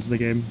collect money for the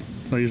game.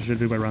 So I usually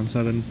do by round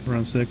 7,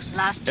 round 6.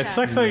 Last It chance.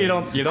 sucks though you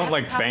don't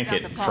like Popped bank out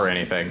it the for pod.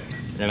 anything,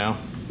 you know?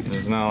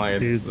 There's no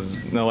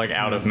Dude.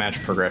 out of match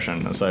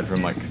progression aside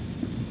from like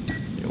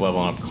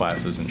leveling up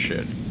classes and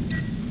shit.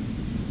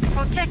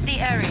 Protect the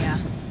area.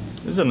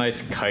 This is a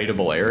nice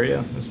kiteable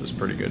area. This is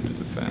pretty good to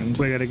defend.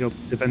 We gotta go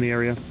defend the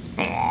area.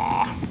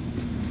 Aww.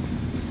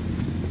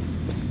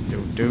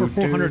 Over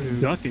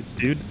 400 ducats,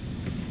 dude.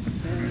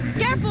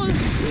 Careful!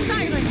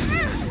 Siren!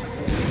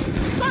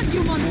 Fuck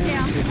you, monster!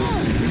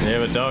 Oh. You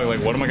have a dog,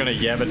 like what am I gonna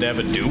yabba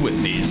dabba do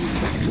with these? I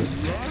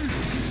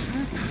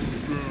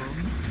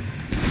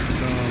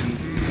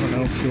don't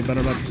know, feel better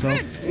about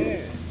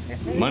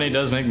yourself. Money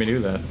does make me do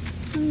that.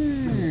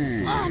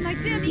 Oh, my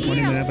damn Money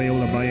may not ears! be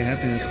able to buy you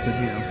happiness, but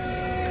you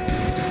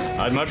know.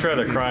 I'd much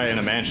rather cry in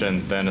a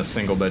mansion than a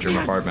single bedroom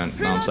apartment.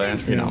 Know what I'm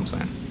saying? You know what I'm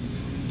saying?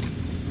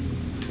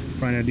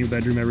 Find a new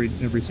bedroom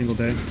every single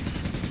day.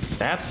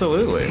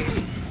 Absolutely.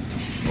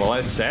 Well, I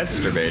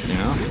sadsturbate, you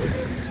know?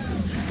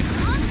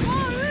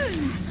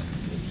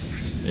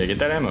 Yeah, get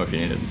that ammo if you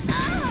need it.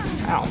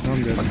 Ow.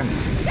 I'm good.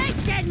 Take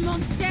that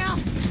monster!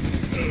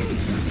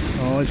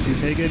 I'll let you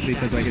take it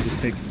because I could just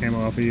take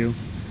ammo off of you.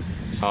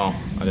 Oh,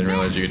 I didn't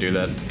realize you could do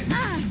that.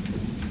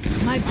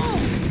 My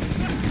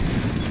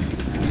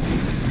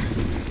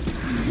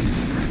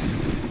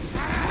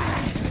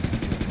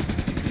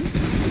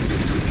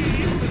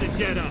For the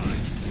Jedi.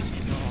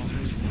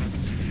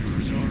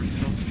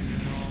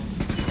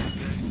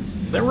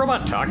 Is that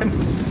robot talking?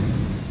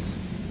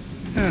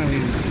 I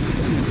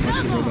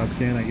mean, robots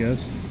can, I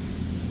guess.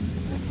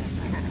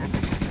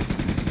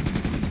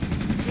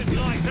 Didn't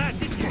like that,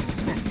 did you?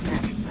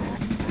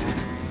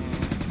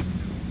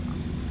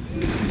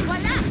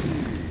 voila!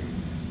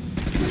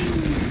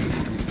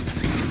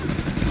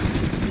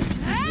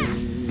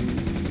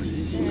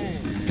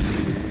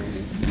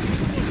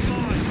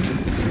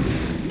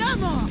 No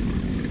more!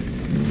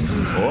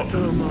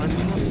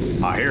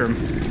 Oh, I hear him.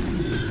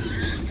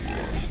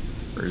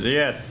 Where's he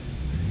at?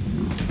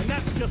 And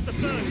that's just the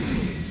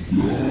first.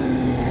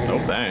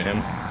 Nope, that ain't him.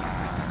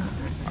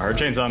 I heard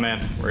Chainsaw Man.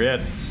 Where he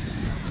at?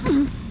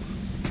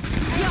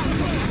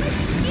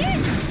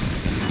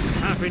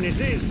 Happiness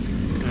is.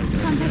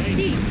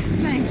 Fantastic,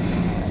 thanks.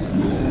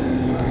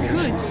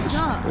 Good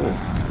shot.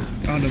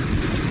 Found him.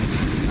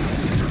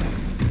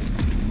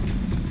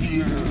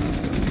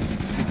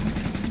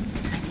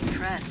 I'm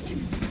impressed.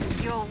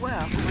 Your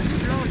work was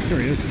flawless. There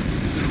he is.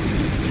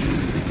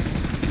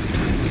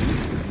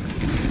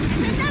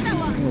 Another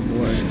one! Oh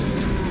boy.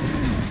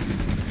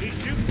 He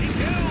shoots, he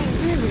kills.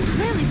 Really,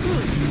 really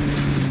good.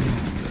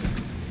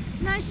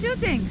 Nice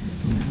shooting.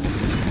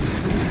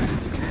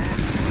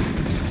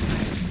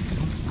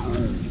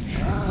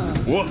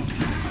 Whoa.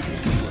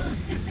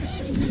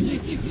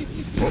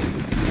 Whoa.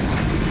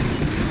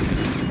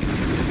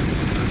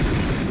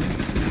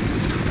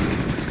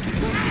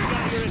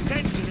 Got your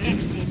attention, eh?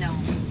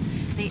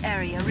 Excellent. The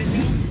area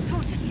remains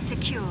totally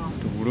secure.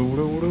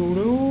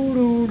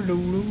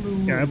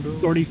 Yeah, I have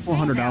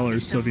 $3,400,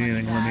 so if you need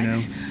anything, let me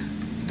know.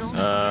 Don't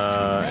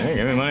Hey,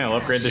 give me money. I'll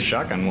upgrade this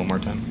shotgun one more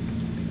time.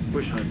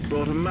 Wish I'd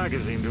brought a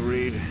magazine to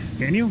read.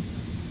 Can you?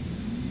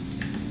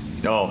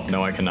 Oh,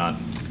 no, I cannot.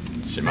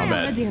 Shit, my I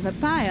bad. already have a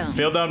pile.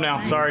 Filled up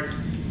now. Sorry.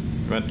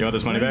 You want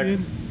this money back?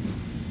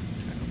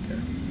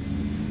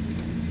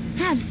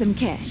 Have some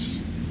cash.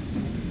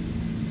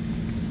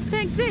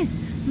 Take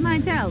this.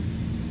 Might help.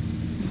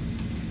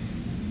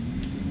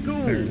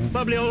 Cool. Fair enough.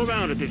 Bubbly all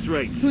around at this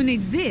rate. Who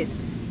needs this?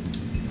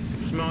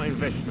 Smart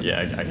investment.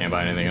 Yeah, I can't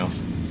buy anything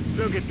else.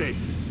 Look at this.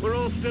 We're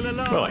all still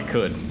alive. Well, I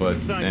could, but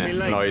Thank me I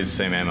later. always use the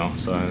same ammo,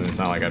 so it's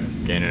not like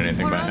I'm gaining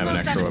anything We're by having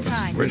almost extra out of weapons.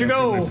 time. Where'd you My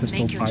go? pistol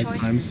Make your 5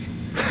 choices. times.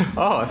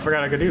 Oh, I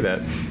forgot I could do that.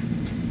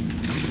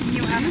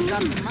 You haven't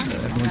got the money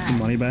for Want some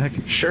that. money back?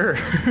 Sure.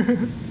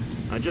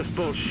 I just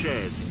bought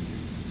shares.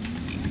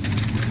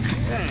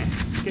 There.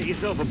 Get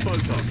yourself a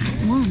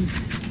Botox. Once.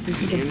 So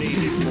he You gets need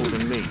it more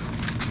than me.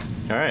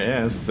 All right,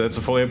 yeah, that's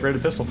a fully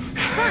upgraded pistol.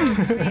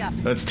 Hurry up.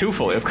 That's 2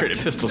 fully upgraded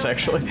pistols,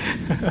 actually.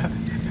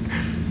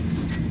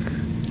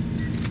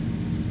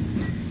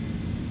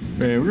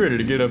 Man, we're ready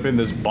to get up in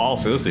this ball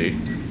sissy.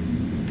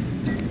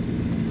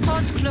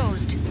 Pod's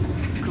closed.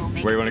 Go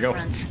make Where you a wanna go?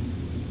 difference.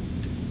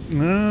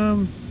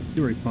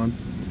 You're right, fun.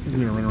 I'm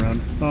gonna run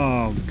around.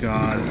 Oh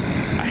god.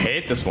 I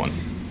hate this one.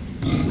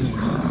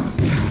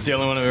 It's the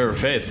only one I've ever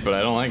faced, but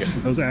I don't like it.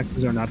 Those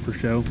axes are not for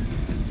show.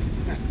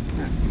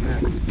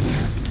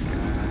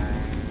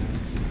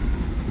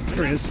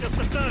 There he is. Just the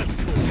first call.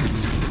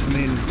 I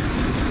mean,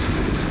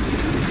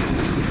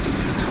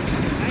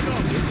 Hang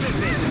on, you fit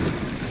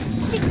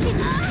this. Shit, shit.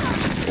 Ah!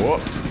 Whoa.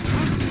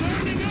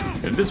 Burning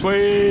up. Get this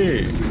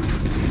way.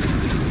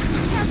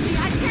 Help me,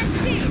 I can't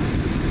see.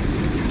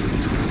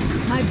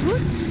 My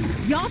boots,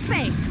 your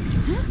face.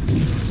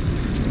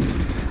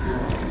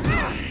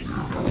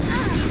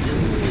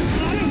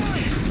 Thanks.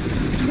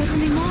 Got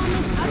any more? I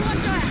want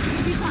your ass.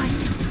 You'll be fine.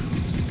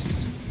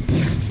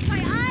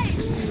 My eyes.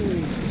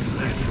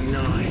 That's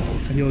nice.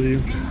 I healed you.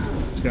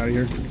 Let's get out of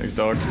here. Thanks,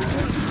 dog.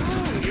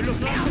 You look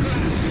like crap.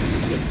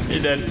 He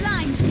dead.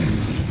 Blind.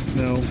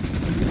 No.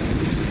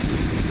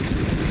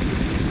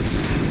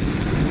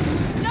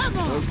 No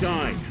more. No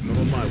dying. Not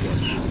on my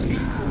watch.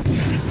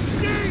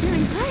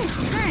 Feeling great.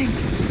 Thanks.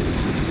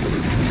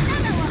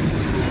 Another one.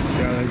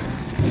 Got it.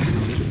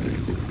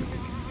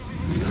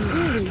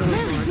 Really,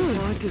 really good.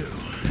 I do.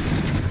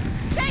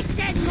 Take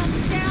that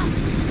monster.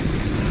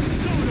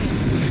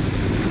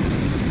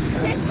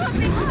 Let's put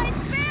me behind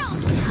Bill.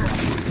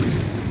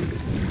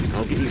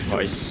 I'll give you Oh, some.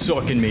 he's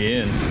sucking me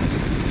in.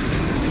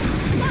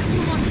 What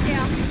you want,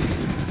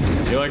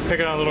 Bill? You like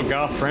picking on little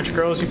goth French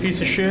girls, you piece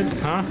of shit?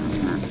 Huh?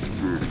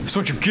 That's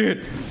what you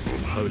get.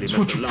 Holy That's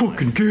what you mess of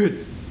fucking get.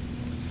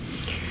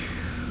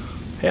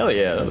 Hell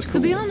yeah, that was cool. To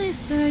be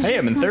honest, Hey,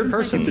 I'm in third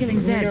person. Killing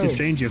Zeds. Just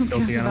change you, Who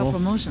filthy cares about animal.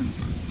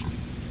 promotions?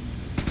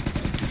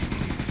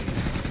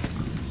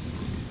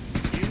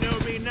 You know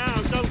me now,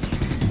 don't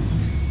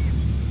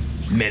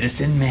you?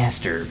 Medicine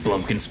Master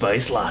Blumpkin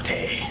Spice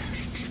Latte.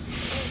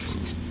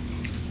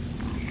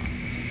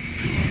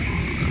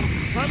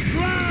 I'm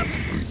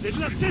trapped!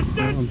 Little assistant!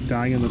 I'm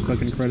dying in the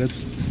fucking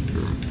credits.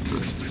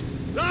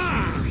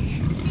 Ah!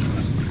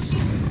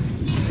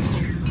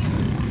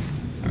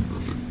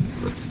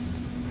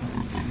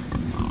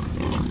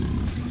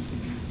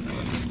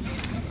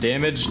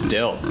 Damage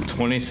dealt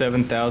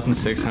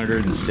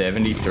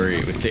 27,673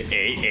 with the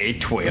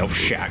AA-12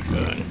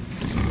 shotgun.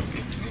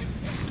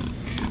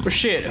 Well,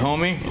 shit,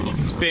 homie.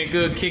 It's been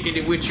good kicking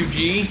it with you,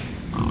 G.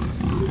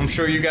 I'm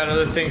sure you got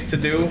other things to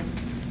do,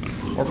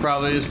 or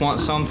probably just want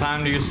some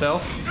time to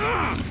yourself.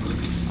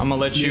 I'm gonna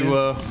let you.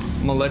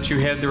 I'm gonna let you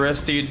head the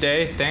rest of your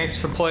day. Thanks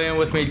for playing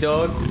with me,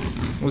 dog.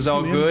 It was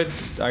all good.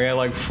 I got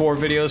like 4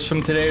 videos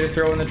from today to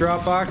throw in the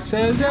Dropbox.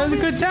 It was a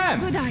good time.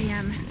 Good I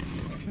am.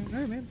 All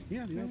right, man.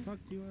 Yeah, talk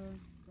to you.